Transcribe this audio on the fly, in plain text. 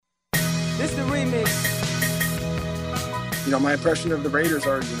This the remix. You know, my impression of the Raiders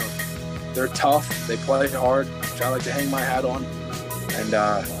are, you know, they're tough. They play hard, which I like to hang my hat on. And,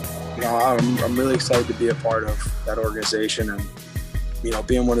 you know, I'm really excited to be a part of that organization and, you know,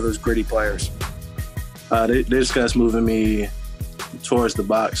 being one of those gritty players. They discussed moving me towards the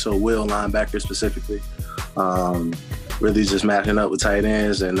box, so will linebacker specifically. Really just matching up with tight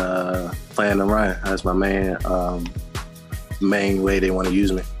ends and playing the run. That's my main way they want to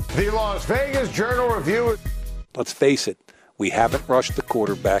use me. The Las Vegas Journal-Review. Let's face it, we haven't rushed the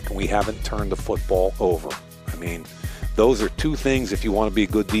quarterback and we haven't turned the football over. I mean, those are two things, if you want to be a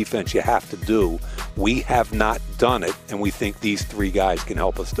good defense, you have to do. We have not done it, and we think these three guys can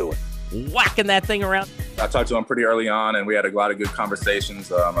help us do it. Whacking that thing around. I talked to him pretty early on, and we had a lot of good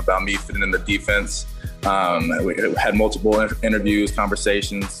conversations about me fitting in the defense. We had multiple interviews,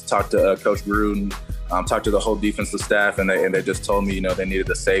 conversations, talked to Coach Gruden, talked to the whole defensive staff, and they just told me, you know, they needed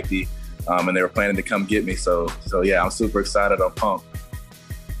a safety, and they were planning to come get me. So yeah, I'm super excited. I'm pumped.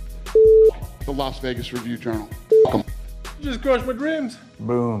 The Las Vegas Review-Journal. You just crushed my dreams.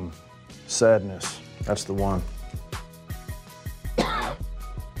 Boom. Sadness. That's the one.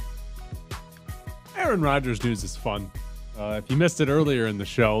 Aaron Rodgers news is fun. If you missed it earlier in the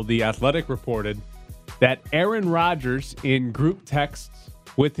show, The Athletic reported that Aaron Rodgers, in group texts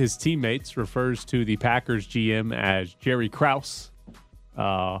with his teammates, refers to the Packers GM as Jerry Krause,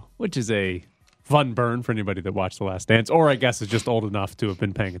 which is a fun burn for anybody that watched The Last Dance, or I guess is just old enough to have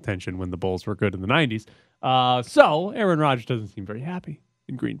been paying attention when the Bulls were good in the 90s. So Aaron Rodgers doesn't seem very happy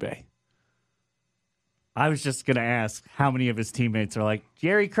in Green Bay. I was just going to ask how many of his teammates are like,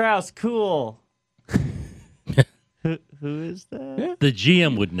 Jerry Krause, cool. Who is that? Yeah. The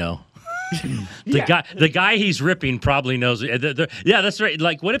GM would know. The guy he's ripping probably knows. Yeah, that's right.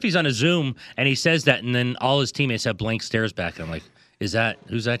 Like, what if he's on a Zoom and he says that, and then all his teammates have blank stares back at him? Like, who's that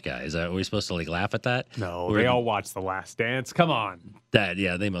guy? Are we supposed to like laugh at that? No, they all watched The Last Dance. Come on.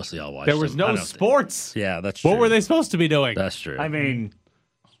 They mostly all watched. There was no sports. Yeah, that's true. What were they supposed to be doing? That's true. I mean,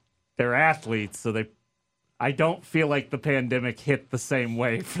 they're athletes, so I don't feel like the pandemic hit the same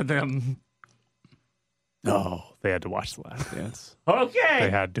way for them. No, they had to watch The Last Dance. Okay.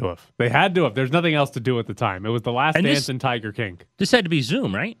 They had to have. There's nothing else to do at the time. It was The Last Dance and Tiger King. This had to be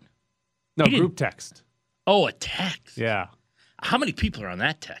Zoom, right? No, group text. Oh, a text. Yeah. How many people are on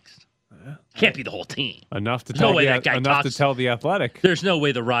that text? Can't be the whole team. Enough to tell to tell The Athletic. There's no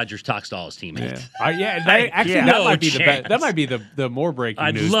way the Rodgers talks to all his teammates. That might be the more breaking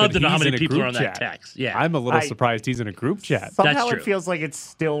I'd news. I'd love to know how many people are on that text. Yeah, I'm a little surprised he's in a group chat. Somehow it feels like it's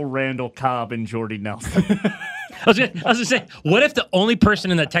still Randall Cobb and Jordy Nelson. I was gonna say, what if the only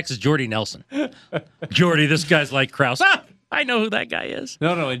person in that text is Jordy Nelson? Jordy, this guy's like Krause. I know who that guy is.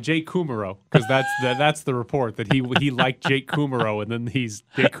 No, and Jake Kumaro, because that's the report that he liked Jake Kumaro, and then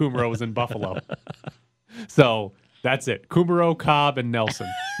Jake Kumaro was in Buffalo. So that's it. Kumaro, Cobb, and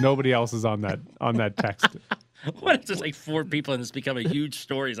Nelson. Nobody else is on that text. What if there's like 4 people and it's become a huge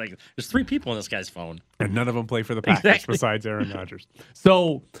story? It's like there's 3 people on this guy's phone, and none of them play for the Packers besides Aaron Rodgers.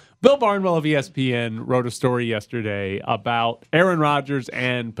 So Bill Barnwell of ESPN wrote a story yesterday about Aaron Rodgers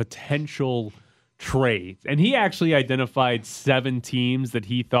and potential trades. And he actually identified 7 teams that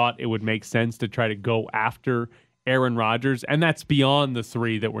he thought it would make sense to try to go after Aaron Rodgers. And that's beyond the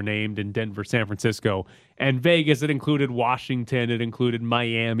 3 that were named in Denver, San Francisco, and Vegas. It included Washington. It included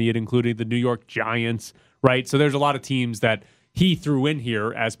Miami. It included the New York Giants, right? So there's a lot of teams that he threw in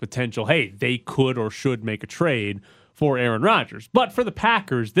here as potential, hey, they could or should make a trade for Aaron Rodgers. But for the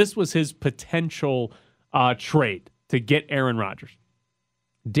Packers, this was his potential trade to get Aaron Rodgers.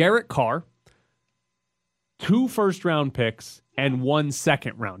 Derek Carr, 2 first-round picks, and 1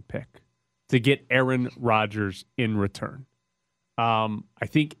 second-round pick to get Aaron Rodgers in return. I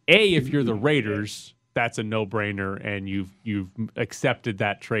think, if you're the Raiders, that's a no-brainer, and you've accepted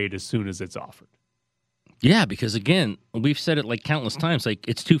that trade as soon as it's offered. Yeah, because, again, we've said it like countless times, like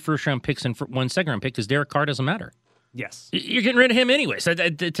it's 2 first-round picks and 1 second-round pick because Derek Carr doesn't matter. Yes. You're getting rid of him anyway. So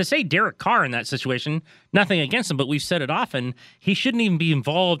to say Derek Carr in that situation, nothing against him, but we've said it often, he shouldn't even be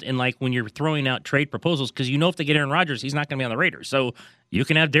involved in like when you're throwing out trade proposals because you know if they get Aaron Rodgers, he's not going to be on the Raiders. So you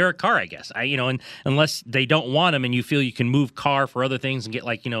can have Derek Carr, I guess. And unless they don't want him and you feel you can move Carr for other things and get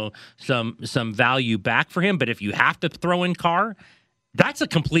like, some value back for him. But if you have to throw in Carr, that's a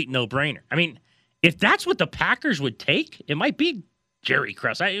complete no-brainer. I mean, if that's what the Packers would take, it might be Jerry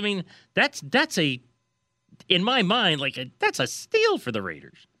Krause. I mean, that's in my mind, that's a steal for the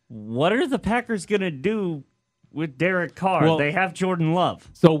Raiders. What are the Packers going to do with Derek Carr? Well, they have Jordan Love.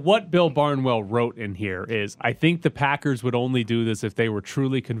 So what Bill Barnwell wrote in here is, I think the Packers would only do this if they were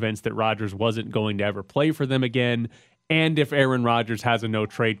truly convinced that Rodgers wasn't going to ever play for them again, and if Aaron Rodgers has a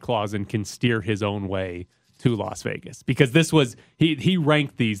no-trade clause and can steer his own way to Las Vegas. Because this was, he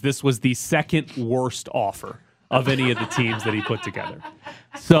ranked these. This was the second worst offer of any of the teams that he put together.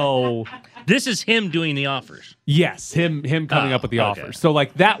 So this is him doing the offers. Yes, him coming up with the offers. So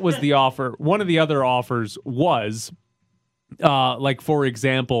like that was the offer. One of the other offers was, like for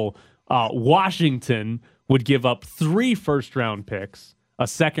example, Washington would give up 3 first-round picks, a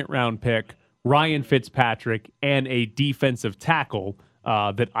second-round pick, Ryan Fitzpatrick, and a defensive tackle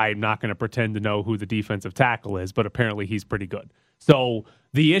that I'm not going to pretend to know who the defensive tackle is, but apparently he's pretty good. So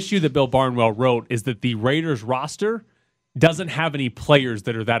the issue that Bill Barnwell wrote is that the Raiders roster doesn't have any players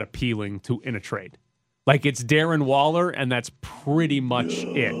that are that appealing to in a trade. Like it's Darren Waller, and that's pretty much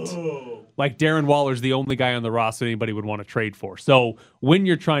it. Like Darren Waller's the only guy on the roster anybody would want to trade for. So when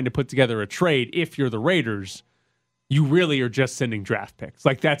you're trying to put together a trade, if you're the Raiders, you really are just sending draft picks.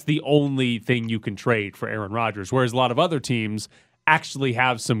 Like that's the only thing you can trade for Aaron Rodgers. Whereas a lot of other teams actually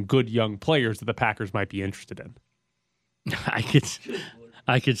have some good young players that the Packers might be interested in.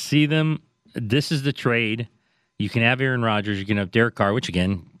 I could see them. This is the trade. You can have Aaron Rodgers. You can have Derek Carr, which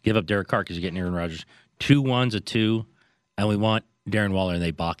again, give up Derek Carr because you're getting Aaron Rodgers. 2 1s, a 2, and we want Darren Waller, and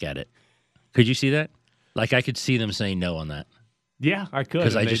they balk at it. Could you see that? Like I could see them saying no on that. Yeah, I could.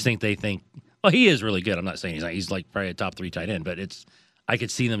 Because I just think they think, well, he is really good. I'm not saying he's not. He's like probably a top 3 tight end, but I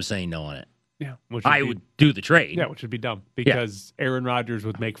could see them saying no on it. Yeah, I would do the trade. Yeah, which would be dumb because Aaron Rodgers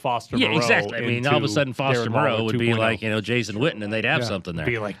would make Foster Moreau. Yeah, exactly. I mean, all of a sudden Foster Moreau would be like, Jason Witten, and they'd have something there.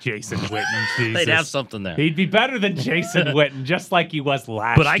 Be like Jason Witten. Jesus. They'd have something there. He'd be better than Jason Witten, just like he was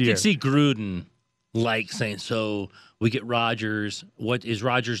last year. But I could see Gruden like saying, so we get Rodgers. What is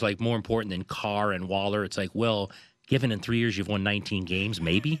Rodgers like more important than Carr and Waller? It's like, well, given in 3 years you've won 19 games,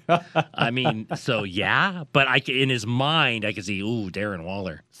 maybe. I mean, so yeah. But in his mind, I could see, Darren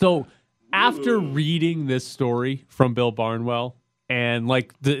Waller. So after reading this story from Bill Barnwell, and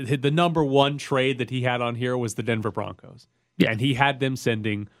like the number one trade that he had on here was the Denver Broncos. Yeah. And he had them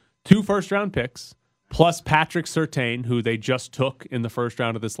sending 2 first-round picks, plus Patrick Surtain, who they just took in the first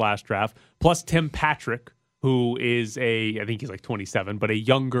round of this last draft, plus Tim Patrick, who is I think he's like 27, but a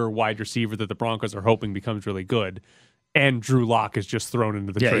younger wide receiver that the Broncos are hoping becomes really good. And Drew Lock is just thrown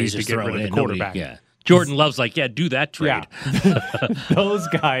into the trade to get rid of the quarterback. Jordan Love's like, do that trade. Yeah. Those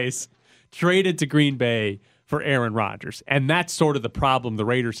guys traded to Green Bay for Aaron Rodgers. And that's sort of the problem the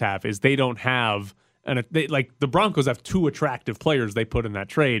Raiders have is they don't have the Broncos have 2 attractive players they put in that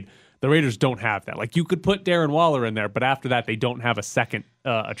trade. The Raiders don't have that. Like you could put Darren Waller in there, but after that they don't have a second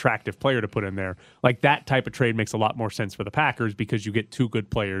attractive player to put in there. Like that type of trade makes a lot more sense for the Packers because you get 2 good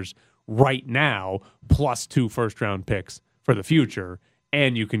players right now plus 2 first-round picks for the future,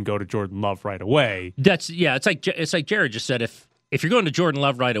 and you can go to Jordan Love right away. It's like Jared just said. If you're going to Jordan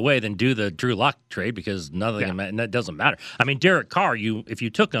Love right away, then do the Drew Lock trade because that doesn't matter. I mean, Derek Carr, if you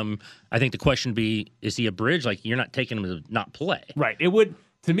took him, I think the question would be, is he a bridge? Like, you're not taking him to not play. Right. It would,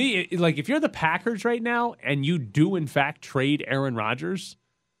 to me, like if you're the Packers right now and you do, in fact, trade Aaron Rodgers,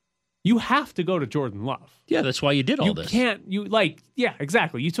 you have to go to Jordan Love. Yeah, that's why you did all this. Yeah,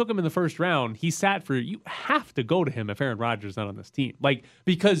 exactly. You took him in the first round. He sat for, you have to go to him if Aaron Rodgers is not on this team. Like,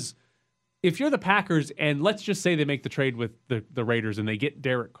 because if you're the Packers and let's just say they make the trade with the Raiders and they get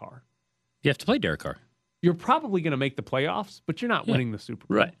Derek Carr. You have to play Derek Carr. You're probably going to make the playoffs, but you're not winning the Super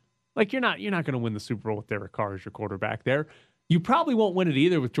Bowl. Right. Like you're not going to win the Super Bowl with Derek Carr as your quarterback there. You probably won't win it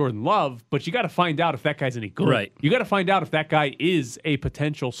either with Jordan Love, but you got to find out if that guy's any good. Right. You got to find out if that guy is a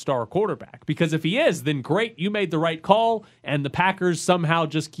potential star quarterback. Because if he is, then great, you made the right call, and the Packers somehow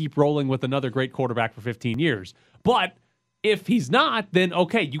just keep rolling with another great quarterback for 15 years. But if he's not, then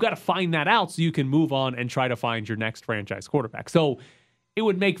okay, you got to find that out so you can move on and try to find your next franchise quarterback. So it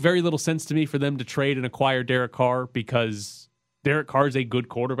would make very little sense to me for them to trade and acquire Derek Carr because Derek Carr is a good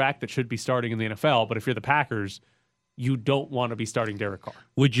quarterback that should be starting in the NFL. But if you're the Packers, you don't want to be starting Derek Carr.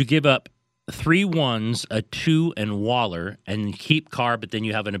 Would you give up 3 1s, a 2, and Waller, and keep Carr, but then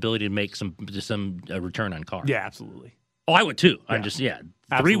you have an ability to make some return on Carr? Yeah, absolutely. Oh, I would too. Yeah. I'm just 3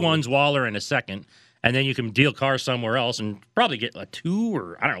 Absolutely. 1s, Waller, and a second, and then you can deal Carr somewhere else and probably get a 2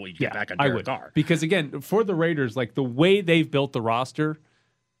 or I don't know what you get back on Derek Carr. Because again, for the Raiders, like the way they've built the roster,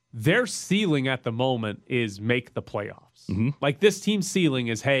 their ceiling at the moment is make the playoffs. Mm-hmm. Like this team's ceiling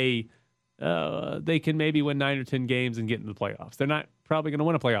is, hey, they can maybe win 9 or 10 games and get into the playoffs. They're not probably going to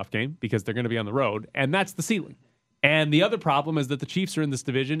win a playoff game because they're going to be on the road, and that's the ceiling. And the other problem is that the Chiefs are in this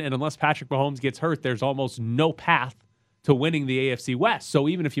division, and unless Patrick Mahomes gets hurt, there's almost no path to winning the AFC West. So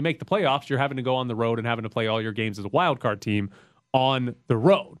even if you make the playoffs, you're having to go on the road and having to play all your games as a wild card team on the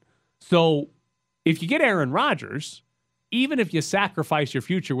road. So if you get Aaron Rodgers, even if you sacrifice your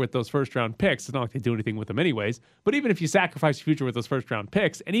future with those first-round picks, it's not like they do anything with them anyways, but even if you sacrifice your future with those first-round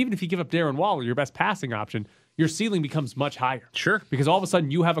picks, and even if you give up Darren Waller, your best passing option, your ceiling becomes much higher. Sure. Because all of a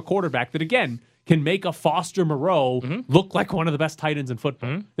sudden you have a quarterback that, again, can make a Foster Moreau look like one of the best tight ends in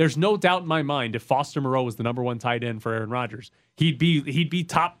football. There's no doubt in my mind if Foster Moreau was the number one tight end for Aaron Rodgers, he'd be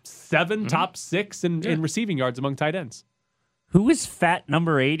top 7, top 6 in receiving yards among tight ends. Who was fat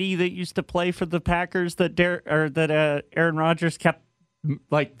number 80 that used to play for the Packers that Aaron Rodgers kept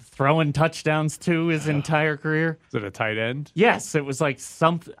like throwing touchdowns to his entire career? Is it a tight end? Yes, it was like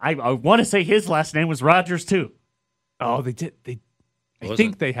something. I want to say his last name was Rodgers too. Oh, they did. I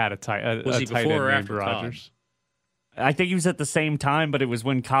think they had a tight end before or named after Rodgers. I think he was at the same time, but it was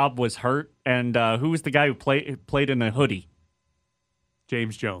when Cobb was hurt. And who was the guy who played in a hoodie?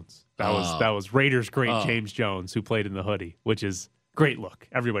 James Jones. That was Raiders great James Jones who played in the hoodie, which is great look.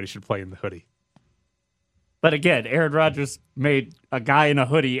 Everybody should play in the hoodie. But again, Aaron Rodgers made a guy in a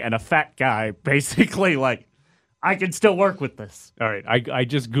hoodie and a fat guy basically like, I can still work with this. All right, I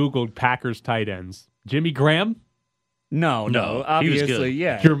just Googled Packers tight ends. Jimmy Graham? No, obviously, he was good.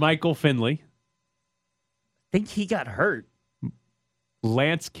 yeah. Jermichael Finley. I think he got hurt.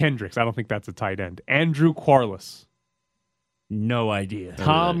 Lance Kendricks. I don't think that's a tight end. Andrew Quarles. No idea.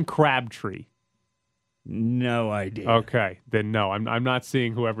 Tom Crabtree. No idea. Okay, then no, I'm not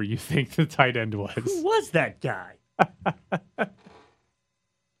seeing whoever you think the tight end was. Who was that guy?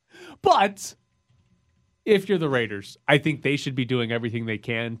 But if you're the Raiders, I think they should be doing everything they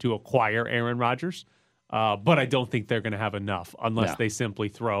can to acquire Aaron Rodgers. But I don't think they're going to have enough unless they simply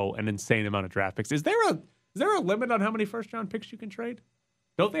throw an insane amount of draft picks. Is there a limit on how many first-round picks you can trade?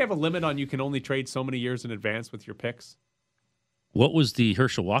 Don't they have a limit on you can only trade so many years in advance with your picks? What was the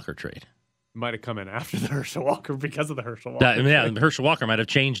Herschel Walker trade? Might have come in after the Herschel Walker because of the Herschel Walker. Herschel Walker might have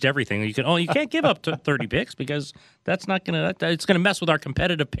changed everything. You can't give up to 30 picks because that's not going to. It's going to mess with our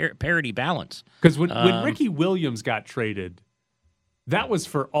competitive parity balance. Because when Ricky Williams got traded, that was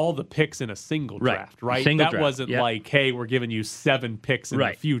for all the picks in a single draft, right? That wasn't like, hey, we're giving you 7 picks in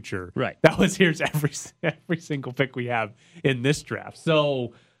the future. Right. That was here's every single pick we have in this draft.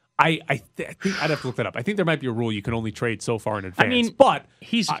 So I think I'd have to look that up. I think there might be a rule you can only trade so far in advance. I mean, but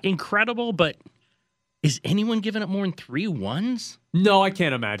he's incredible. But is anyone giving up more than 3 ones? No, I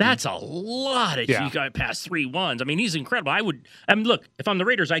can't imagine. That's a lot if you got past 3 ones. I mean, he's incredible. Look, if I'm the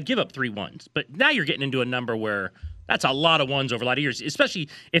Raiders, I'd give up 3 ones. But now you're getting into a number where that's a lot of ones over a lot of years, especially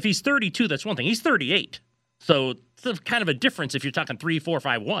if he's 32. That's one thing. He's 38. So it's kind of a difference if you're talking 3, 4,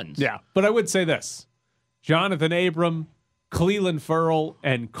 5 ones. Yeah, but I would say this. Jonathan Abram, Cleveland Ferrell,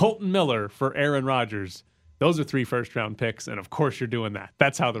 and Colton Miller for Aaron Rodgers. Those are 3 first-round picks, and of course you're doing that.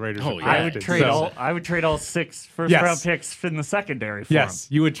 That's how the Raiders are drafted. I would trade all 6 first-round picks in the secondary for him.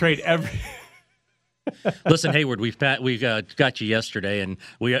 You would trade every... Listen, Hayward, we got you yesterday, and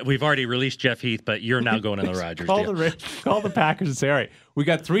we've already released Jeff Heath, but you're now going in the Rodgers deal. Call the Packers and say, all right, we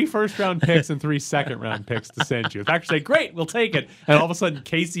got 3 first-round picks and 3 second-round picks to send you. The Packers say, great, we'll take it. And all of a sudden,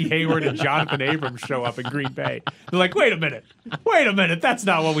 Casey Hayward and Jonathan Abrams show up in Green Bay. They're like, wait a minute, that's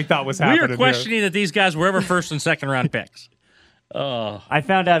not what we thought was happening. We were questioning that these guys were ever first- and second-round picks. I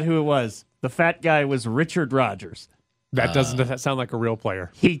found out who it was. The fat guy was Richard Rodgers. That doesn't sound like a real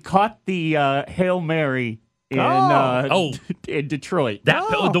player. He caught the Hail Mary in Detroit.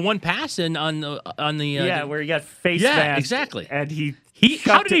 The one pass on the where he got face masked. Exactly. And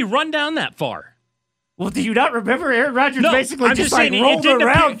how did he run down that far? Well, do you not remember Aaron Rodgers basically I'm just like rolled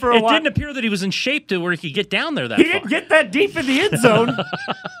around for a while? It didn't appear that he was in shape to where he could get down there that far. He didn't get that deep in the end zone.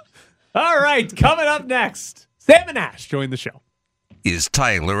 All right, coming up next, Sam and Ash join the show. Is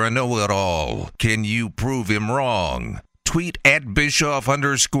Tyler a know-it-all? Can you prove him wrong? Tweet at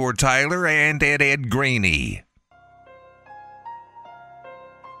Bischoff_Tyler and at Ed Graney.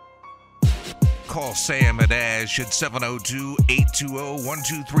 Call Sam and Ash at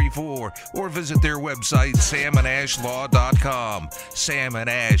 702-820-1234 or visit their website, samandashlaw.com. Sam and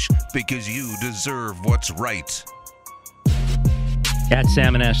Ash, because you deserve what's right. At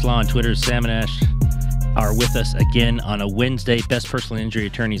Sam and Ash Law on Twitter, Sam and Ash are with us again on a Wednesday. Best personal injury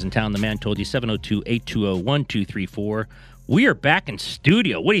attorneys in town. The man told you, 702-820-1234. We are back in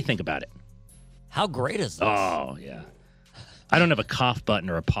studio. What do you think about it? How great is this? Oh, yeah. I don't have a cough button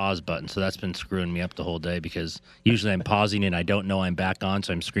or a pause button, so that's been screwing me up the whole day because usually I'm pausing and I don't know I'm back on,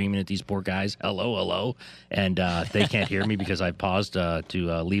 so I'm screaming at these poor guys, hello, hello, and they can't hear me because I paused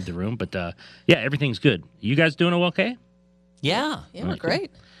to leave the room. But, yeah, everything's good. You guys doing okay? Yeah, we're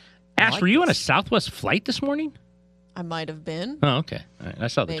great. Ash, were you on a Southwest flight this morning? I might have been. Oh, okay. All right. I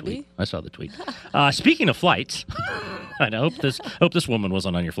saw the tweet. Speaking of flights, I hope this woman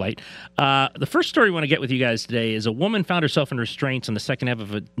wasn't on your flight. The first story I want to get with you guys today is a woman found herself in restraints on the second half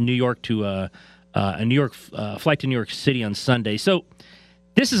of a New York to a New York flight to New York City on Sunday. So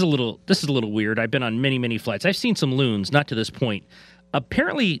this is a little weird. I've been on many flights. I've seen some loons, not to this point.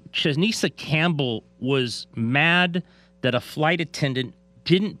 Apparently, Shanisa Campbell was mad that a flight attendant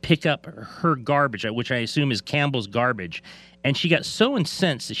didn't pick up her garbage, which I assume is Campbell's garbage, and she got so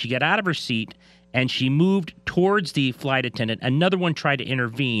incensed that she got out of her seat and she moved towards the flight attendant. Another one tried to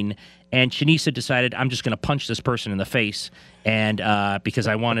intervene, and Shanisa decided, I'm just going to punch this person in the face, and because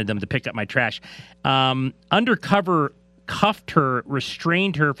I wanted them to pick up my trash. Undercover cuffed her,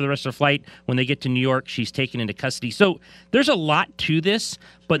 restrained her for the rest of the flight. When they get to New York, she's taken into custody. So there's a lot to this,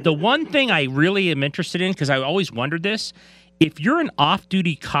 but the one thing I really am interested in, because I always wondered this, if you're an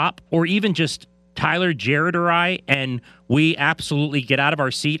off-duty cop or even just Tyler, Jared, or I, and we absolutely get out of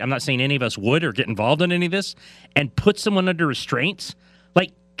our seat, I'm not saying any of us would or get involved in any of this, and put someone under restraints,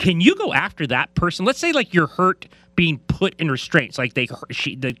 like, can you go after that person? Let's say, like, you're hurt being put in restraints, like the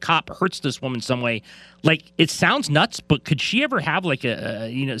cop hurts this woman some way. Like, it sounds nuts, but could she ever have, like,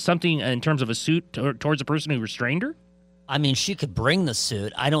 something in terms of a suit towards the person who restrained her? I mean, she could bring the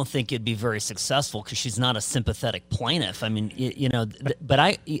suit. I don't think it'd be very successful because she's not a sympathetic plaintiff. I mean, but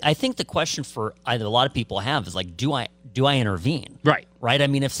I think the question for either a lot of people have is like, do I intervene? Right. I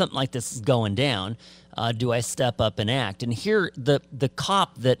mean, if something like this is going down, do I step up and act? And here, the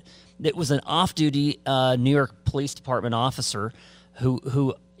cop that was an off-duty New York Police Department officer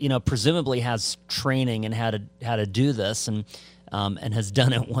who presumably has training in how to do this and has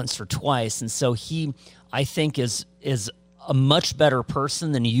done it once or twice, and so he, I think, is a much better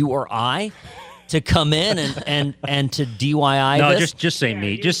person than you or I to come in and to DIY no, this. just say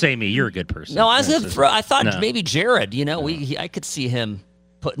me. Just say me. You're a good person. No, I thought maybe Jared. I could see him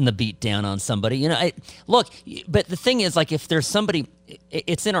putting the beat down on somebody. Look, but the thing is, like, if there's somebody,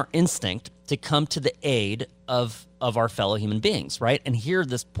 it's in our instinct to come to the aid of our fellow human beings, right? And here,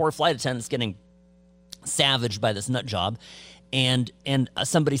 this poor flight attendant's getting savaged by this nut job. And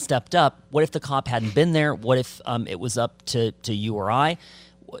somebody stepped up. What if the cop hadn't been there? What if it was up to you or I?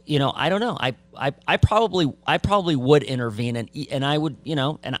 I don't know. I probably would intervene, and I would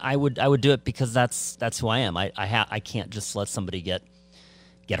I would do it because that's who I am. I can't just let somebody get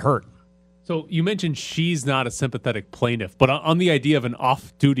hurt. So you mentioned she's not a sympathetic plaintiff, but on the idea of an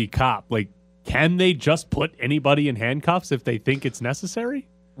off-duty cop, like, can they just put anybody in handcuffs if they think it's necessary?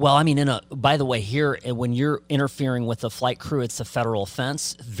 Well, I mean, by the way, here, when you're interfering with a flight crew, it's a federal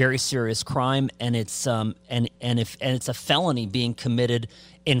offense, very serious crime, and it's if it's a felony being committed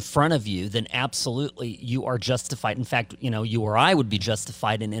in front of you, then absolutely you are justified. In fact, you or I would be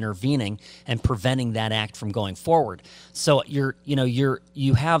justified in intervening and preventing that act from going forward. So you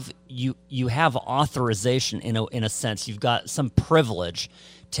have authorization in a sense. You've got some privilege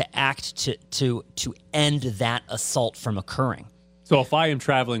to act to end that assault from occurring. So if I am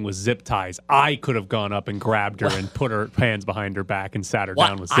traveling with zip ties, I could have gone up and grabbed her and put her hands behind her back and sat her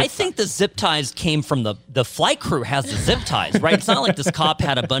down with zip ties. I think the zip ties came from the flight crew has the zip ties, right? It's not like this cop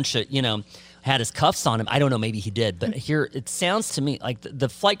had a bunch of, had his cuffs on him. I don't know, maybe he did. But here, it sounds to me like the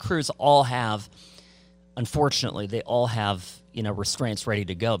flight crews all have, unfortunately, they all have, restraints ready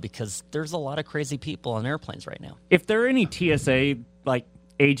to go because there's a lot of crazy people on airplanes right now. If there are any TSA, like,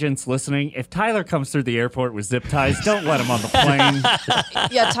 agents listening, if Tyler comes through the airport with zip ties, don't let him on the plane.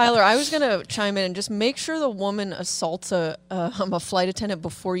 Yeah, Tyler, I was going to chime in and just make sure the woman assaults a flight attendant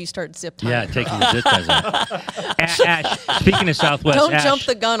before you start zip tying. Yeah, taking the zip ties off. Ash, speaking of Southwest, don't jump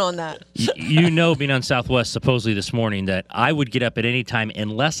the gun on that. Being on Southwest supposedly this morning, that I would get up at any time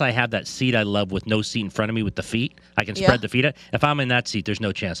unless I have that seat I love with no seat in front of me with the feet. I can spread the feet out. If I'm in that seat, there's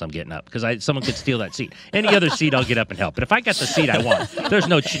no chance I'm getting up because someone could steal that seat. Any other seat, I'll get up and help. But if I got the seat I want,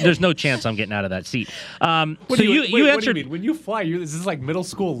 there's no chance I'm getting out of that seat. What do you mean? When you fly, is this like middle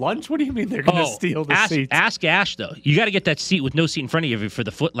school lunch? What do you mean they're going to steal the seats? Ask Ash, though. You got to get that seat with no seat in front of you for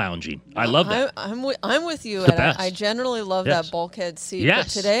the foot lounging. I love that. I'm with you, and I generally love that bulkhead seat.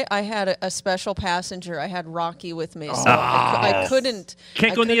 Yes. But today I had a special passenger. I had Rocky with me, so I couldn't.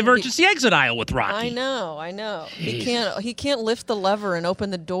 Can't go in the emergency exit aisle with Rocky. I know. He can't lift the lever and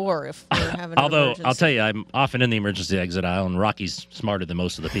open the door if we're having an Although, emergency. I'll tell you, I'm often in the emergency exit aisle, and Rocky's smarter than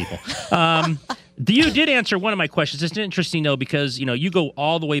most of the people. You did answer one of my questions. It's interesting, though, because, you go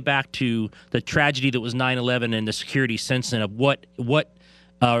all the way back to the tragedy that was 9/11 and the security sense of what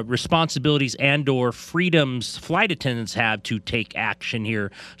responsibilities and or freedoms flight attendants have to take action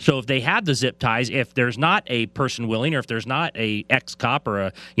here. So if they have the zip ties, if there's not a person willing or if there's not a ex-cop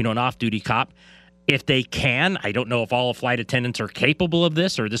or an off-duty cop, if they can, I don't know if all flight attendants are capable of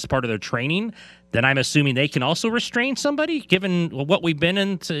this or this is part of their training, then I'm assuming they can also restrain somebody, given what we've been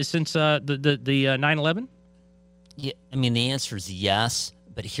in since the 9/11? Yeah, I mean, the answer is yes,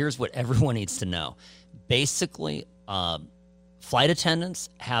 but here's what everyone needs to know. Basically, flight attendants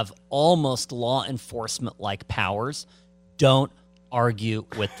have almost law enforcement-like powers. Don't argue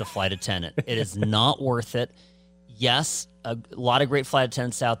with the flight attendant. It is not worth it. Yes, a lot of great flight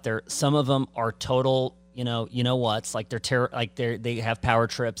attendants out there. Some of them are total, you know what's like they have power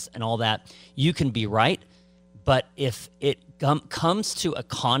trips and all that. You can be right, but if it comes to a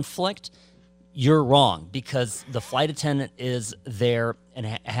conflict, you're wrong, because the flight attendant is there and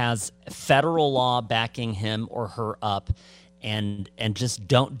has federal law backing him or her up, and just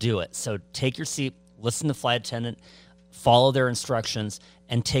don't do it. So take your seat, listen to the flight attendant, follow their instructions,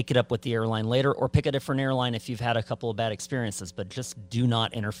 and take it up with the airline later, or pick a different airline if you've had a couple of bad experiences. But just do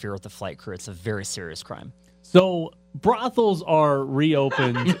not interfere with the flight crew. It's a very serious crime. So brothels are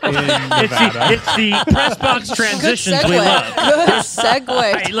reopened in Nevada. It's the press box transitions we love. Good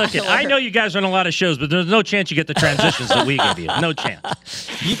segue. Hey, look, I know you guys run a lot of shows, but there's no chance you get the transitions that we give you. No chance.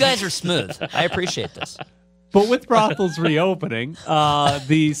 You guys are smooth. I appreciate this. But with brothels reopening,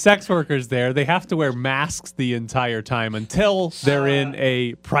 the sex workers there, they have to wear masks the entire time until they're in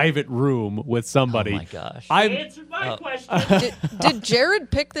a private room with somebody. Oh, my gosh. Answered my question. Did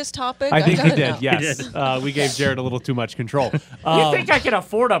Jared pick this topic? I think he gotta did, know. yes. He did. We gave Jared a little too much control. You think I can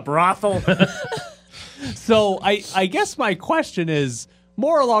afford a brothel? So I guess my question is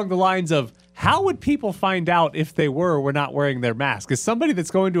more along the lines of, how would people find out if they were not wearing their mask? Is somebody that's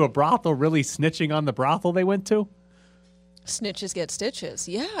going to a brothel really snitching on the brothel they went to? Snitches get stitches.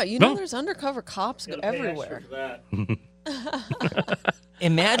 Yeah, there's undercover cops everywhere.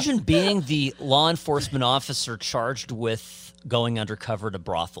 Imagine being the law enforcement officer charged with going undercover to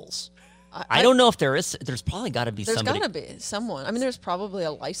brothels. I don't know if there is. There's probably got to be somebody. There's got to be someone. I mean, there's probably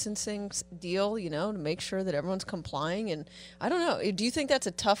a licensing deal, to make sure that everyone's complying. And I don't know. Do you think that's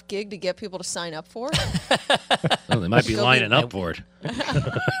a tough gig to get people to sign up for? Well, they might be lining up for it.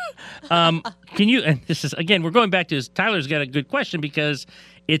 Can you? And this is again, we're going back to this. Tyler's got a good question, because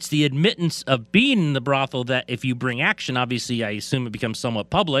it's the admittance of being in the brothel that if you bring action, obviously, I assume it becomes somewhat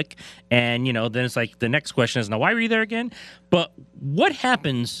public. And then it's like the next question is, now why were you there again? But what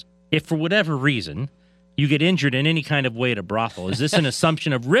happens if for whatever reason you get injured in any kind of way at a brothel? Is this an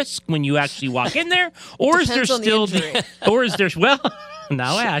assumption of risk when you actually walk in there, or is there still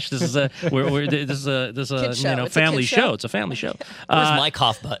now, Ash, this is a family show. It's a family show. Where's my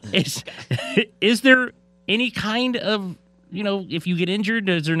cough button? Is there any kind of if you get injured,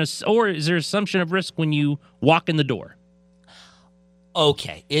 is there an assumption of risk when you walk in the door?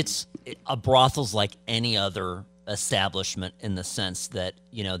 Okay, a brothel's like any other establishment in the sense that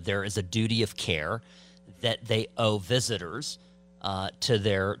there is a duty of care that they owe visitors to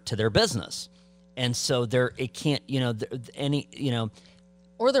their business, and so it can't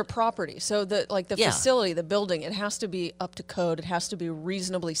or their property. So the facility, the building, it has to be up to code. It has to be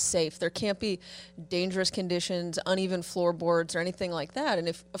reasonably safe. There can't be dangerous conditions, uneven floorboards, or anything like that. And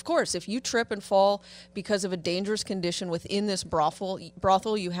if you trip and fall because of a dangerous condition within this brothel,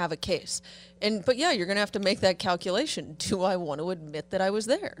 you have a case. But you're going to have to make that calculation. Do I want to admit that I was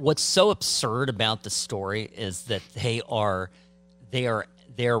there? What's so absurd about the story is that they are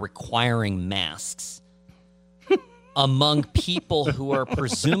requiring masks among people who are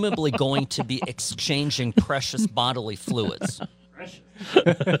presumably going to be exchanging precious bodily fluids.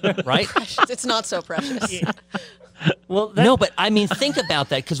 Right? Precious. It's not so precious. Yeah. No, but I mean, think about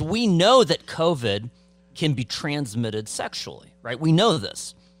that, because we know that COVID can be transmitted sexually, right? We know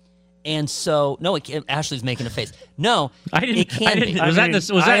this. And so, no, Ashley's making a face. No, it can't be.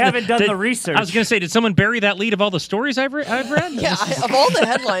 I haven't done the research. I was going to say, did someone bury that lead of all the stories I've read? Yeah, of all the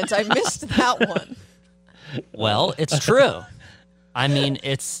headlines, I missed that one. Well, it's true. I mean,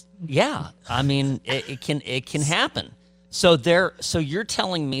 it can happen. So you're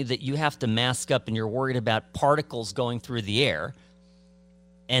telling me that you have to mask up and you're worried about particles going through the air,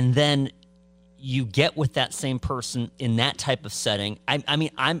 and then you get with that same person in that type of setting.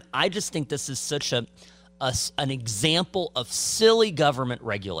 I just think this is such an example of silly government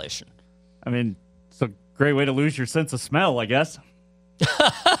regulation. I mean, it's a great way to lose your sense of smell, I guess.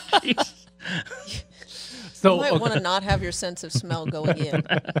 You might want to not have your sense of smell going in.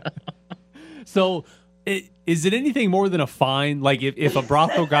 So, is it anything more than a fine? Like, if a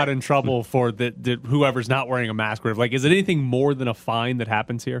brothel got in trouble for whoever's not wearing a mask, is it anything more than a fine that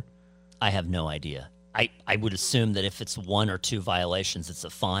happens here? I have no idea. I would assume that if it's 1 or 2 violations, it's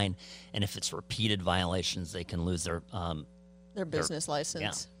a fine, and if it's repeated violations, they can lose their business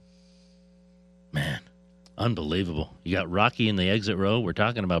license. Man, unbelievable. You got Rocky in the exit row. We're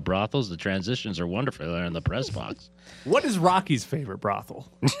talking about brothels. The transitions are wonderful there in the press box. What is Rocky's favorite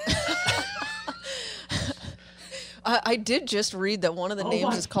brothel? I did just read that one of the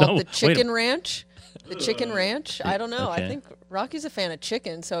names is called the Chicken Ranch. The Chicken Ranch? I don't know. Okay. I think Rocky's a fan of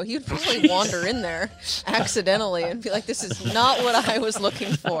chicken, so he'd probably wander in there accidentally and be like, this is not what I was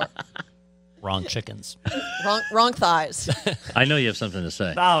looking for. Wrong chickens. Wrong thighs. I know you have something to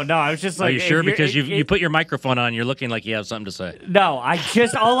say. Oh, no, I was just like... Are you sure? Because you put your microphone on, you're looking like you have something to say. No,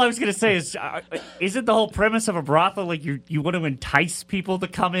 all I was going to say is, isn't the whole premise of a brothel like you want to entice people to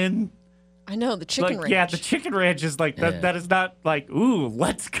come in? I know, the Chicken Ranch. Yeah, the Chicken Ranch is like, that is not like, ooh,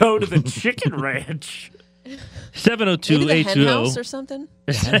 let's go to the Chicken Ranch. 702 Maybe the Hen House or something?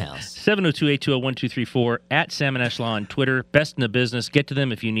 702-820-1234 at Salmon Ash Law on Twitter. Best in the business. Get to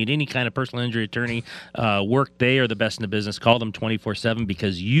them if you need any kind of personal injury attorney work. They are the best in the business. Call them 24/7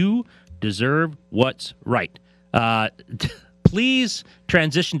 because you deserve what's right. Please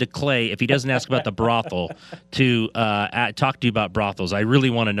transition to Clay if he doesn't ask about the brothel to talk to you about brothels. I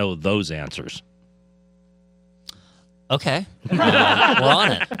really want to know those answers. Okay, we're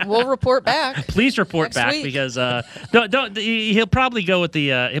on it. We'll report back. Please report next back week. because don't. He'll probably go with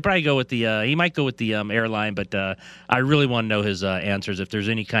the. He might go with the airline, but I really want to know his answers. If there's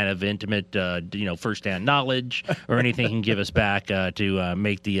any kind of intimate, firsthand knowledge or anything he can give us back to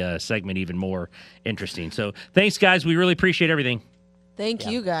make the segment even more interesting. So thanks, guys. We really appreciate everything. Thank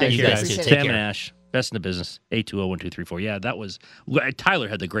you guys. Thank you guys. Appreciate it. Sam and Ash, best in the business. 820-1234. Yeah, that was Tyler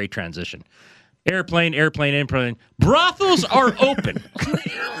had the great transition. Airplane. Brothels are open.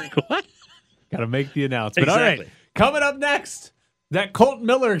 What? Got to make the announcement. Exactly. All right. Coming up next, that Colton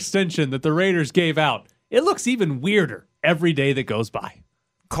Miller extension that the Raiders gave out. It looks even weirder every day that goes by.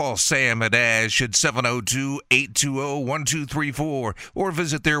 Call Sam and Ash at 702-820-1234 or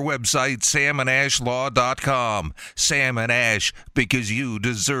visit their website, samandashlaw.com. Sam and Ash, because you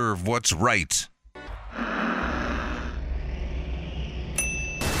deserve what's right.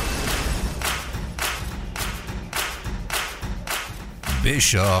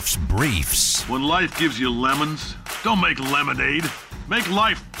 Bischoff's Briefs. When life gives you lemons, don't make lemonade. Make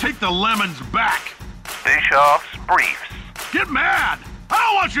life take the lemons back. Bischoff's Briefs. Get mad! I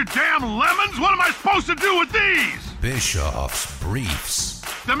don't want your damn lemons! What am I supposed to do with these? Bischoff's Briefs.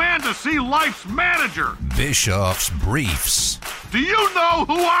 Demand to see life's manager. Bischoff's Briefs. Do you know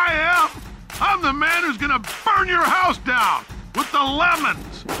who I am? I'm the man who's gonna burn your house down with the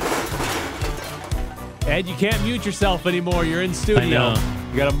lemons. Ed, you can't mute yourself anymore. You're in studio. I know.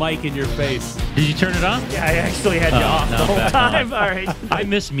 You got a mic in your face. Did you turn it on? Yeah, I actually had you off the whole time. All right. I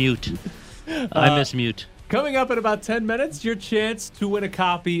miss mute. I miss mute. Coming up in about 10 minutes, your chance to win a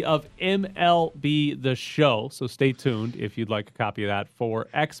copy of MLB The Show. So stay tuned if you'd like a copy of that for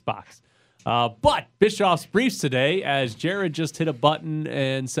Xbox. But Bischoff's Briefs today, as Jared just hit a button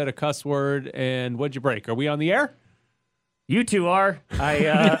and said a cuss word. And what'd you break? Are we on the air? You two are.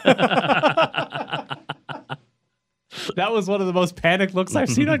 That was one of the most panicked looks I've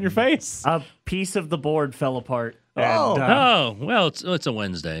seen on your face. A piece of the board fell apart. Well, it's a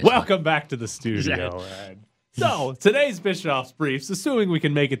Wednesday. Welcome back to the studio. Exactly. Ed. So, today's Bischoff's Briefs, assuming we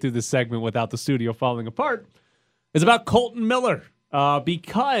can make it through this segment without the studio falling apart, is about Colton Miller.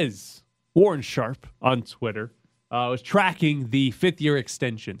 Because Warren Sharp on Twitter was tracking the fifth-year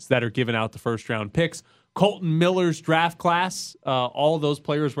extensions that are given out to first-round picks. Colton Miller's draft class, all of those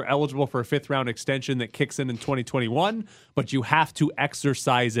players were eligible for a fifth-round extension that kicks in 2021, but you have to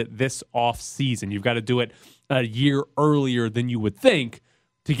exercise it this offseason. You've got to do it a year earlier than you would think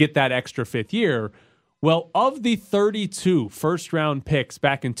to get that extra fifth year. Well, of the 32 first-round picks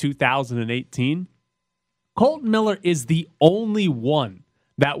back in 2018, Colton Miller is the only one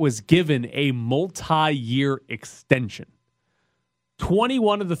that was given a multi-year extension.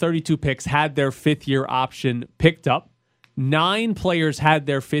 21 of the 32 picks had their fifth-year option picked up. 9 players had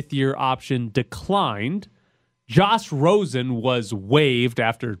their fifth-year option declined. Josh Rosen was waived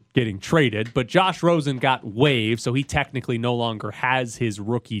after getting traded, but Josh Rosen got waived, so he technically no longer has his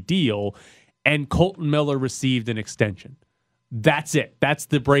rookie deal, and Colton Miller received an extension. That's it. That's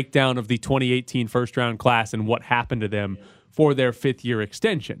the breakdown of the 2018 first-round class and what happened to them for their fifth-year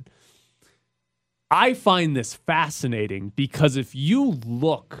extension. I find this fascinating because if you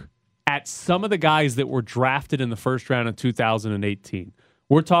look at some of the guys that were drafted in the first round of 2018,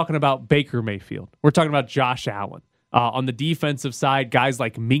 we're talking about Baker Mayfield. We're talking about Josh Allen. On the defensive side, guys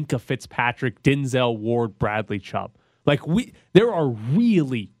like Minkah Fitzpatrick, Denzel Ward, Bradley Chubb. There are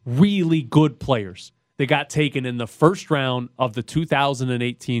really, really good players that got taken in the first round of the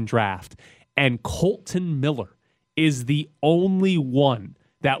 2018 draft, and Colton Miller is the only one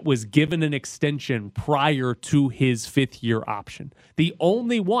that was given an extension prior to his fifth-year option. The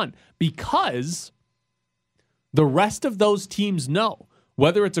only one, because the rest of those teams know,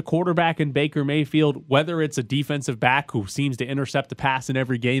 whether it's a quarterback in Baker Mayfield, whether it's a defensive back who seems to intercept the pass in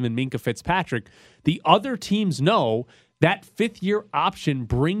every game in Minkah Fitzpatrick, the other teams know that fifth-year option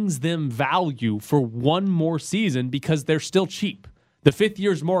brings them value for one more season because they're still cheap. The fifth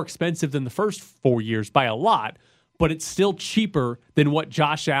year is more expensive than the first 4 years by a lot, but it's still cheaper than what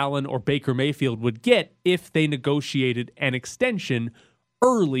Josh Allen or Baker Mayfield would get if they negotiated an extension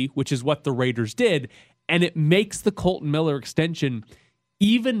early, which is what the Raiders did. And it makes the Kolton Miller extension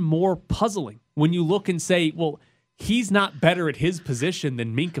even more puzzling when you look and say, well, he's not better at his position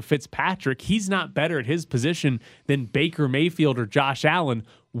than Minkah Fitzpatrick. He's not better at his position than Baker Mayfield or Josh Allen.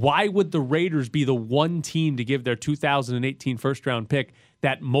 Why would the Raiders be the one team to give their 2018 first-round pick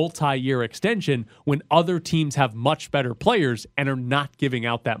that multi-year extension when other teams have much better players and are not giving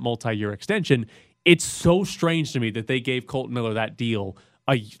out that multi-year extension? It's so strange to me that they gave Kolton Miller that deal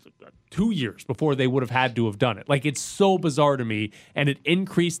 2 years before they would have had to have done it. Like, it's so bizarre to me, and it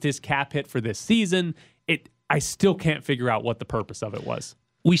increased his cap hit for this season. I still can't figure out what the purpose of it was.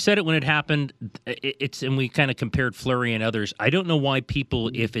 We said it when it happened. And we kind of compared Fleury and others. I don't know why people,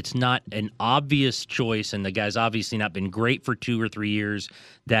 if it's not an obvious choice, and the guy's obviously not been great for 2 or 3 years,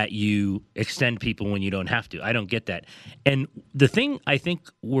 that you extend people when you don't have to. I don't get that. And the thing I think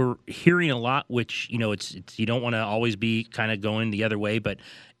we're hearing a lot, which, it's you don't want to always be kind of going the other way, but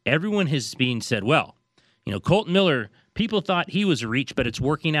everyone has been said, well, Kolton Miller, people thought he was a reach, but it's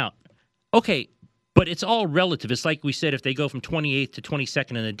working out. Okay. But it's all relative. It's like we said, if they go from 28th to 22nd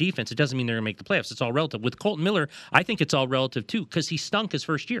in the defense, it doesn't mean they're going to make the playoffs. It's all relative. With Kolton Miller, I think it's all relative too, because he stunk his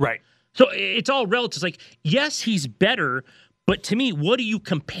first year. Right. So it's all relative. It's like, yes, he's better, but to me, what are you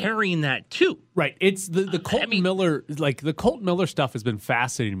comparing that to? Right. It's the Kolton Miller, like the Kolton Miller stuff has been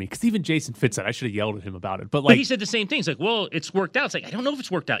fascinating to me, because even Jason Fitz said, I should have yelled at him about it. But he said the same thing. It's like, well, it's worked out. It's like, I don't know if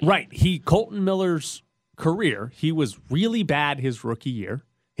it's worked out yet. Right. Kolton Miller's career, he was really bad his rookie year.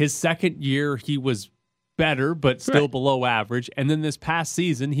 His second year, he was better, but still below average. And then this past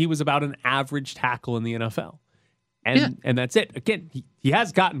season, he was about an average tackle in the NFL. And that's it. Again, he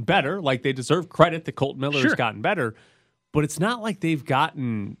has gotten better. Like, they deserve credit that Kolton Miller has gotten better. But it's not like they've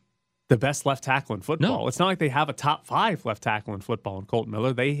gotten the best left tackle in football. No. It's not like they have a top 5 left tackle in football in Kolton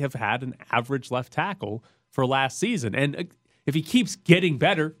Miller. They have had an average left tackle for last season. And if he keeps getting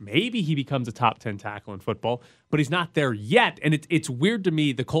better, maybe he becomes a top 10 tackle in football, but he's not there yet. And it's weird to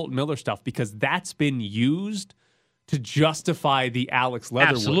me, the Kolton Miller stuff, because that's been used to justify the Alex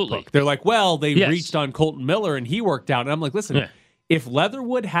Leatherwood book. They're like, well, they reached on Kolton Miller and he worked out. And I'm like, listen, if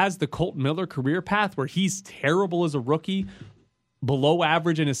Leatherwood has the Kolton Miller career path where he's terrible as a rookie, below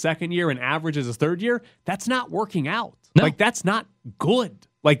average in his second year and average as his third year, that's not working out. No. Like, that's not good.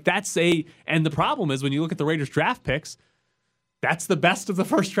 Like, and the problem is when you look at the Raiders draft picks, that's the best of the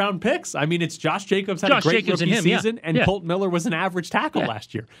first-round picks. I mean, it's Josh Jacobs had a great rookie season, and Kolton Miller was an average tackle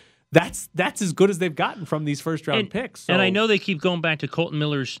last year. That's as good as they've gotten from these first-round picks. So. And I know they keep going back to Kolton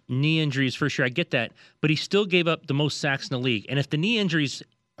Miller's knee injuries for sure. I get that. But he still gave up the most sacks in the league. And if the knee injury's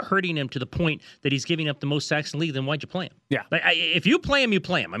hurting him to the point that he's giving up the most sacks in the league, then why'd you play him? Yeah. Like, if you play him, you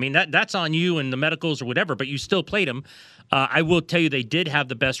play him. I mean, that's on you and the medicals or whatever, but you still played him. I will tell you, they did have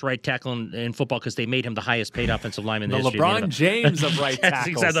the best right tackle in football because they made him the highest paid offensive lineman in the history LeBron James of right tackles.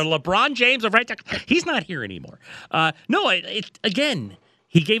 Exactly. The LeBron James of right tackle. He's not here anymore. Again,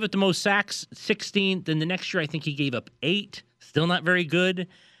 he gave up the most sacks, 16. Then the next year, I think he gave up 8. Still not very good.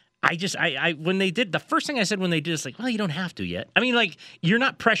 When they did, the first thing I said when they did is like, well, you don't have to yet. I mean, like, you're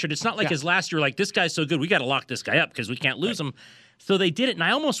not pressured. It's not like his last year, like, this guy's so good, we got to lock this guy up because we can't lose him. So they did it, and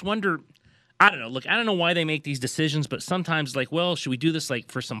I almost wonder, I don't know. Look, I don't know why they make these decisions, but sometimes, like, well, should we do this,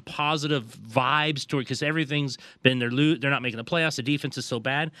 like, for some positive vibes toward, because everything's been, they're not making the playoffs, the defense is so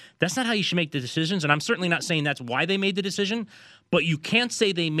bad. That's not how you should make the decisions, and I'm certainly not saying that's why they made the decision, but you can't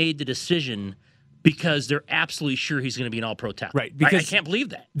say they made the decision because they're absolutely sure he's going to be an all-pro tackle. Right. Because I can't believe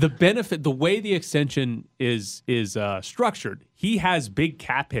that. The benefit, the way the extension is structured, he has big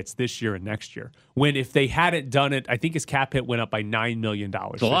cap hits this year and next year. When if they hadn't done it, I think his cap hit went up by $9 million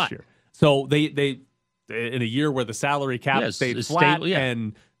this year. So they in a year where the salary cap stayed flat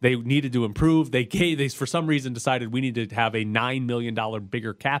and they needed to improve, they for some reason decided we need to have a $9 million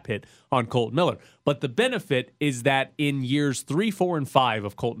bigger cap hit on Kolton Miller. But the benefit is that in years 3, 4, and 5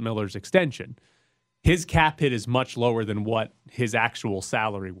 of Kolton Miller's extension, his cap hit is much lower than what his actual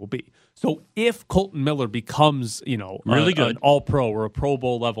salary will be. So if Kolton Miller becomes, really good, an all-pro or a Pro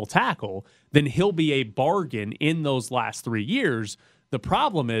Bowl level tackle, then he'll be a bargain in those last 3 years. The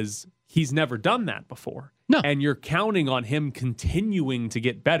problem is he's never done that before. No. And you're counting on him continuing to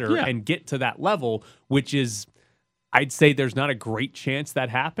get better and get to that level, which is, I'd say there's not a great chance that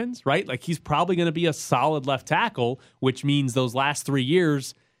happens, right? Like he's probably going to be a solid left tackle, which means those last 3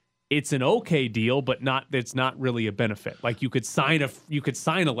 years, it's an okay deal, but it's not really a benefit. Like you could sign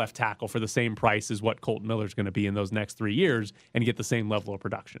a left tackle for the same price as what Kolton Miller's going to be in those next 3 years and get the same level of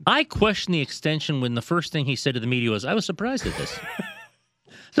production. I questioned the extension when the first thing he said to the media was, I was surprised at this.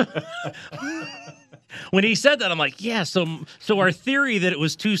 When he said that, I'm like, yeah, so our theory that it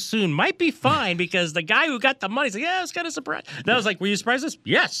was too soon might be fine because the guy who got the money said, yeah, I was kind of surprised. And I was like, were you surprised at this?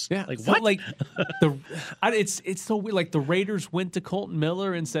 Yes. Yeah. Like, so, what? Like, it's so weird. Like, the Raiders went to Kolton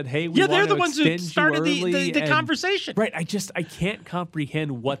Miller and said, hey, we want they're to the ones who started the conversation. Right. I can't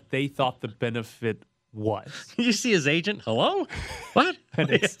comprehend what they thought the benefit was. You see his agent? Hello? What? An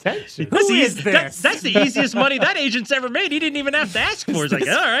extension. Who is this? That's the easiest money that agent's ever made. He didn't even have to ask for it. He's like,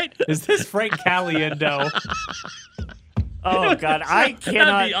 all right. Is this Frank Caliendo? Oh God, I cannot.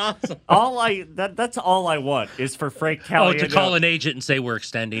 That'd be awesome. That's all I want is for Frank Caliendo. To call an agent and say we're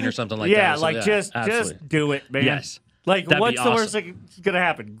extending or something like that. Yeah, like just do it, man. Yes. Like, That'd what's be the awesome. worst that's gonna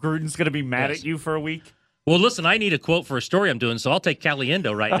happen? Gruden's gonna be mad at you for a week. Well, listen, I need a quote for a story I'm doing, so I'll take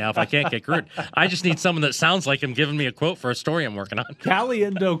Caliendo right now if I can't get Gruden. I just need someone that sounds like him giving me a quote for a story I'm working on.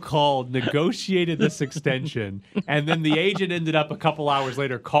 Caliendo called, negotiated this extension, and then the agent ended up a couple hours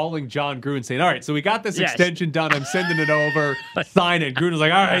later calling John Gruden saying, all right, so we got this extension done. I'm sending it over. Sign it. Gruden was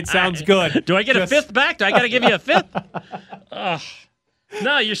like, all right, sounds good. Do I get a fifth back? Do I got to give you a fifth?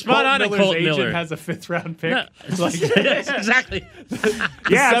 No, you're spot on. Colton Miller agent has a 5th-round pick. No. Yes, exactly.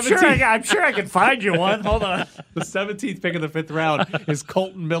 Yeah, I'm sure I can find you one. Hold on. The 17th pick of the 5th round is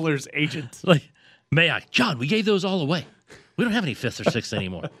Kolton Miller's agent. Like, may I? John, we gave those all away. We don't have any 5th or 6th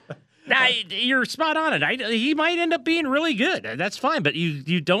anymore. Now, you're spot on it. He might end up being really good. That's fine, but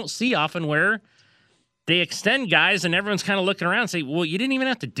you don't see often where they extend guys and everyone's kind of looking around and say, well, you didn't even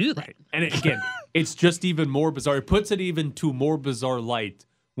have to do that. Right. And again, it's just even more bizarre. It puts it even to more bizarre light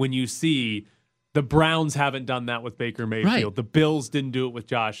when you see the Browns haven't done that with Baker Mayfield. Right. The Bills didn't do it with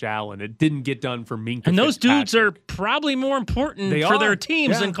Josh Allen. It didn't get done for Minkah And those Fitzpatrick. dudes are probably more important for their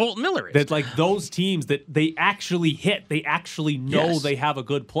teams than Kolton Miller is. That like those teams that they actually hit, they actually know they have a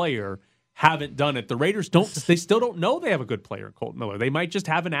good player, haven't done it. The Raiders they still don't know they have a good player in Kolton Miller. They might just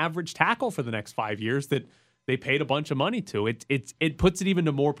have an average tackle for the next 5 years that they paid a bunch of money to. It puts it even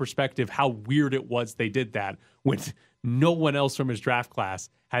to more perspective how weird it was they did that when no one else from his draft class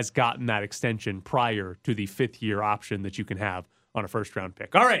has gotten that extension prior to the 5th-year option that you can have on a first-round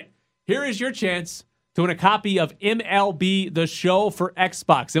pick. All right, here is your chance to win a copy of MLB The Show for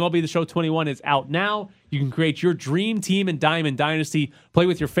Xbox. MLB The Show 21 is out now. You can create your dream team in Diamond Dynasty, play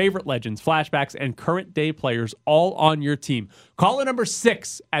with your favorite legends, flashbacks, and current-day players all on your team. Caller number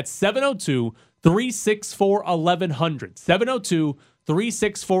 6 at 702-364-1100.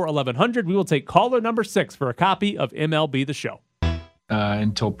 702-364-1100. We will take caller number 6 for a copy of MLB The Show.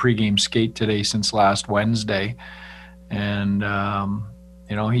 Until pregame skate today since last Wednesday. And,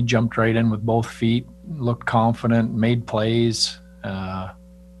 he jumped right in with both feet, looked confident, made plays. I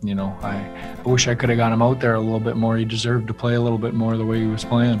wish I could have got him out there a little bit more. He deserved to play a little bit more the way he was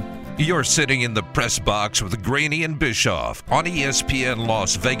playing. You're sitting in the press box with Graney and Bischoff on ESPN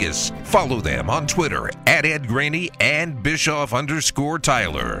Las Vegas. Follow them on Twitter at Ed Graney and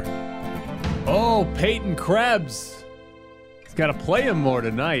Bischoff_Tyler. Oh, Peyton Krebs. He's got to play him more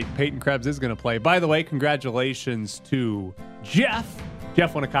tonight. Peyton Krebs is going to play. By the way, congratulations to Jeff.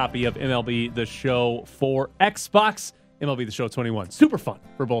 Jeff won a copy of MLB The Show for Xbox. MLB The Show 21. Super fun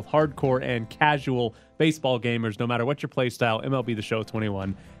for both hardcore and casual baseball gamers. No matter what your play style, MLB The Show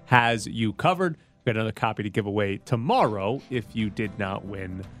 21 has you covered. We've got another copy to give away tomorrow if you did not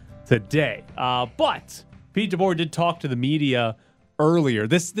win today. But Pete DeBoer did talk to the media earlier.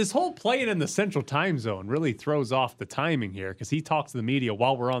 This whole playing in the Central Time Zone really throws off the timing here because he talks to the media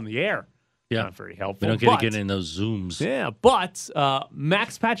while we're on the air. Yeah. Not very helpful. We don't get to get in those Zooms. Yeah, but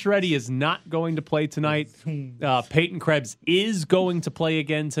Max Pacioretty is not going to play tonight. Peyton Krebs is going to play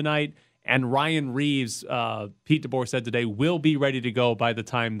again tonight. And Ryan Reeves, Pete DeBoer said today, will be ready to go by the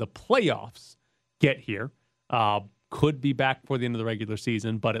time the playoffs get here. Could be back before the end of the regular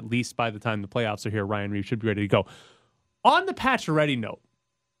season, but at least by the time the playoffs are here, Ryan Reeves should be ready to go. On the Pacioretty note,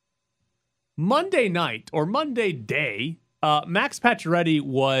 Monday night or Monday day, Max Pacioretty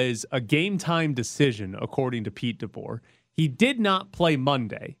was a game-time decision, according to Pete DeBoer. He did not play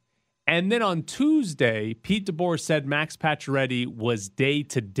Monday. And then on Tuesday, Pete DeBoer said Max Pacioretty was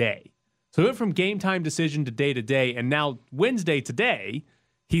day-to-day. So it went from game-time decision to day-to-day, and now Wednesday today,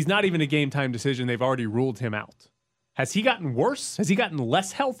 he's not even a game-time decision. They've already ruled him out. Has he gotten worse? Has he gotten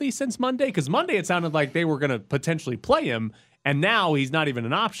less healthy since Monday? Because Monday it sounded like they were going to potentially play him, and now he's not even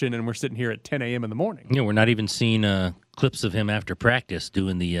an option, and we're sitting here at 10 a.m. in the morning. Yeah, we're not even seeing clips of him after practice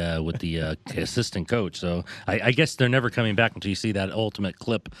doing the with the assistant coach. So I guess they're never coming back until you see that ultimate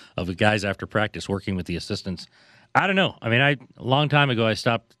clip of the guys after practice working with the assistants. I don't know. I mean, a long time ago I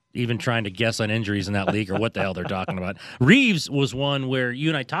stopped even trying to guess on injuries in that league or what the hell they're talking about. Reeves was one where you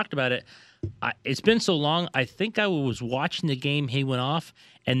and I talked about it. It's been so long. I think I was watching the game. He went off,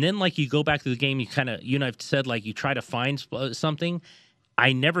 and then like you go back to the game. You and I've said like you try to find something.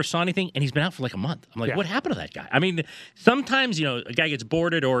 I never saw anything, and he's been out for like a month. I'm like, what happened to that guy? I mean, sometimes a guy gets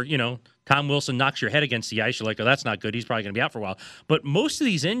boarded, or Tom Wilson knocks your head against the ice. You're like, oh, that's not good. He's probably going to be out for a while. But most of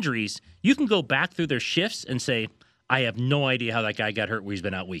these injuries, you can go back through their shifts and say, I have no idea how that guy got hurt where he's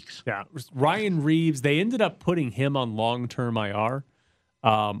been out weeks. Yeah, Ryan Reeves. They ended up putting him on long-term IR.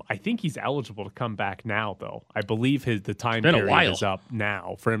 I think he's eligible to come back now, though. I believe the time period is up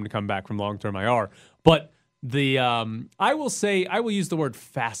now for him to come back from long-term IR. But I will use the word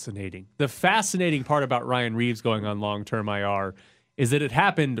fascinating. The fascinating part about Ryan Reeves going on long-term IR is that it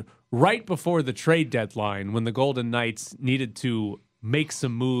happened right before the trade deadline when the Golden Knights needed to make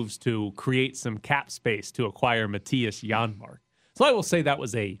some moves to create some cap space to acquire Matthias Janmark. So I will say that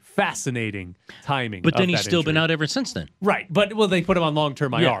was a fascinating timing. But then he's still been out ever since then. Right. But, they put him on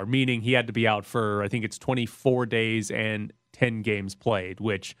long-term IR, meaning he had to be out for, I think it's 24 days and 10 games played,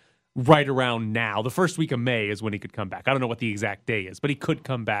 which right around now, the first week of May is when he could come back. I don't know what the exact day is, but he could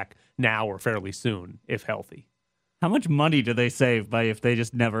come back now or fairly soon if healthy. How much money do they save by if they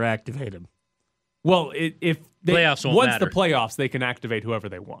just never activate him? Well, if they, playoffs won't once matter. the playoffs, they can activate whoever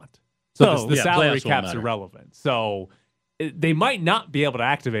they want. So the salary cap's matter. irrelevant. So they might not be able to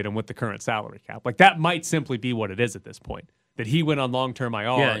activate him with the current salary cap. Like that might simply be what it is at this point. That he went on long-term IR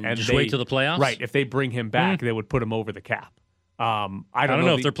and just wait till the playoffs. Right. If they bring him back, they would put him over the cap. I don't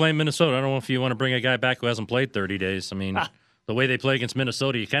know if they're playing Minnesota. I don't know if you want to bring a guy back who hasn't played 30 days. I mean, the way they play against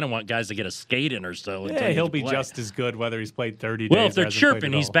Minnesota, you kind of want guys to get a skate in or so. Yeah, he'll be just as good whether he's played 30 days. Well, if they're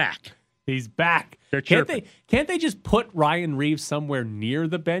chirping, he's back. He's back. They're chirping. Can't they just put Ryan Reeves somewhere near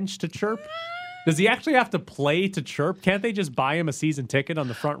the bench to chirp? Does he actually have to play to chirp? Can't they just buy him a season ticket on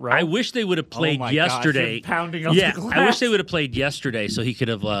the front row? I wish they would have played yesterday. Gosh, pounding up the glass. I wish they would have played yesterday so he could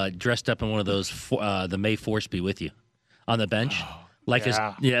have dressed up in one of those the May Force be with you on the bench. Like as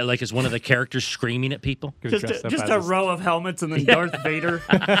one of the characters screaming at people. Just a row of helmets and then Darth Vader.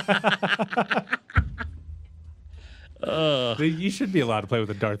 You should be allowed to play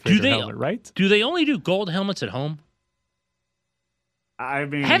with a Darth Vader helmet, right? Do they only do gold helmets at home? I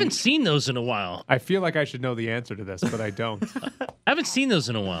mean, I haven't seen those in a while. I feel like I should know the answer to this, but I don't. I haven't seen those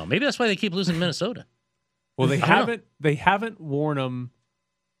in a while. Maybe that's why they keep losing to Minnesota. Well, they haven't. They haven't worn them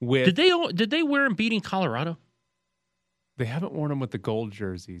with. Did they wear them beating Colorado? They haven't worn them with the gold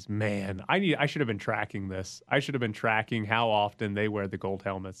jerseys. Man, I should have been tracking this. I should have been tracking how often they wear the gold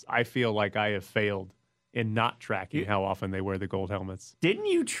helmets. I feel like I have failed in not tracking how often they wear the gold helmets. Didn't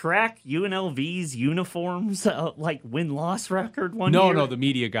you track UNLV's uniforms, like win-loss record one year? No, the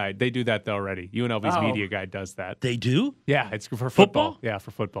media guide. They do that already. UNLV's media guide does that. They do? Yeah, it's for football. Yeah,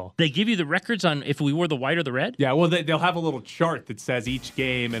 for football. They give you the records on if we wore the white or the red? Yeah, well, they'll have a little chart that says each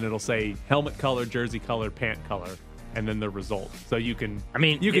game, and it'll say helmet color, jersey color, pant color, and then the result. So you can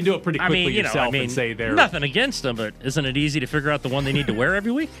you can do it pretty quickly yourself and say they're... Nothing against them, but isn't it easy to figure out the one they need to wear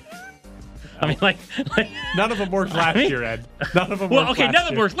every week? I mean, like none of them worked last year, Ed. None of them. Well, okay, none of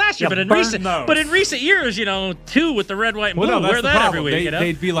them worked last year, but in recent years, two with the red, white, and blue, wear that every week.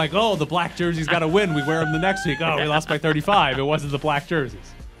 They'd be like, "Oh, the black jersey's got to win. We wear them the next week. Oh, we lost by 35. It wasn't the black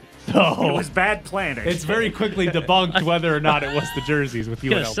jerseys." So it was bad planning. It's very quickly debunked whether or not it was the jerseys with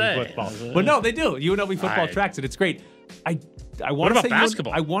UNLV football. But no, they do. UNLV football tracks it. It's great. I want to say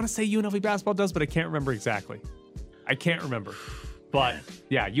basketball? I want to say UNLV basketball does, but I can't remember exactly. I can't remember. But,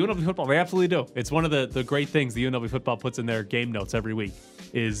 yeah, UNLV football, they absolutely do. It's one of the great things the UNLV football puts in their game notes every week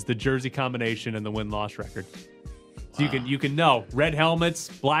is the jersey combination and the win-loss record. So you can know red helmets,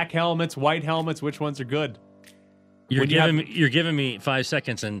 black helmets, white helmets, which ones are good. You're giving me 5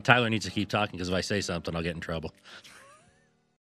 seconds, and Tyler needs to keep talking because if I say something, I'll get in trouble.